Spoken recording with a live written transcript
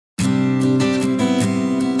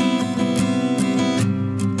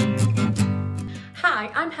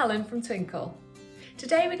Helen from Twinkl.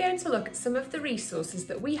 Today we're going to look at some of the resources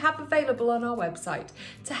that we have available on our website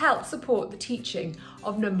to help support the teaching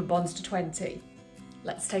of number bonds to 20.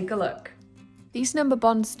 Let's take a look. These number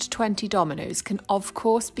bonds to 20 dominoes can of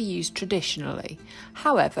course be used traditionally.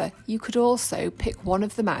 However, you could also pick one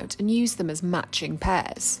of them out and use them as matching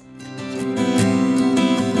pairs.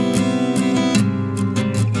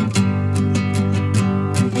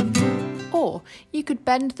 Or you could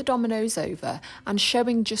bend the dominoes over and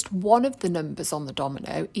showing just one of the numbers on the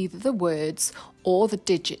domino, either the words or the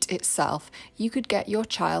digit itself, you could get your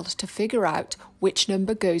child to figure out which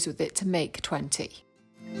number goes with it to make 20.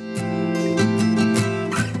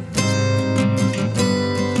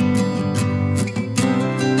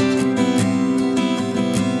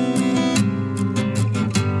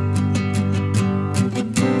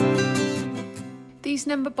 These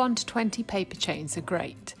number bond to 20 paper chains are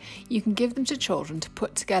great. You can give them to children to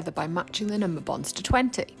put together by matching the number bonds to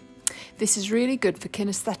 20. This is really good for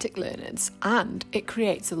kinesthetic learners and it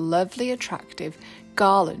creates a lovely, attractive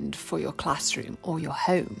garland for your classroom or your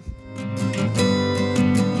home.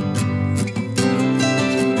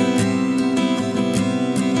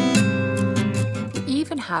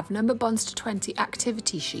 Have number bonds to 20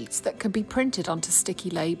 activity sheets that can be printed onto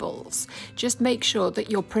sticky labels. Just make sure that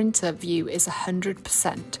your printer view is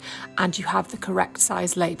 100% and you have the correct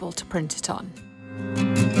size label to print it on.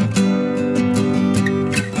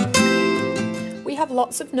 We have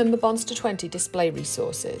lots of number bonds to 20 display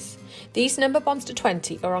resources. These number bonds to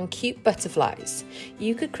 20 are on cute butterflies.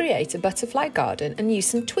 You could create a butterfly garden and use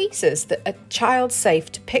some tweezers that are child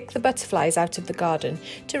safe to pick the butterflies out of the garden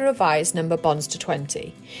to revise number bonds to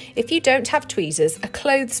 20. If you don't have tweezers, a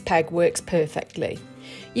clothes peg works perfectly.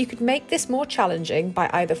 You could make this more challenging by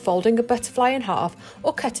either folding a butterfly in half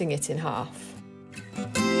or cutting it in half.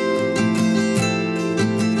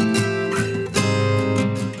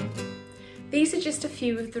 These are just a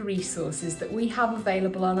few of the resources that we have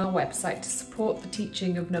available on our website to support the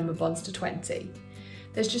teaching of number bonds to 20.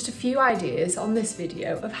 There's just a few ideas on this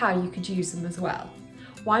video of how you could use them as well.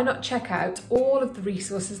 Why not check out all of the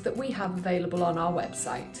resources that we have available on our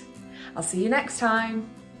website? I'll see you next time.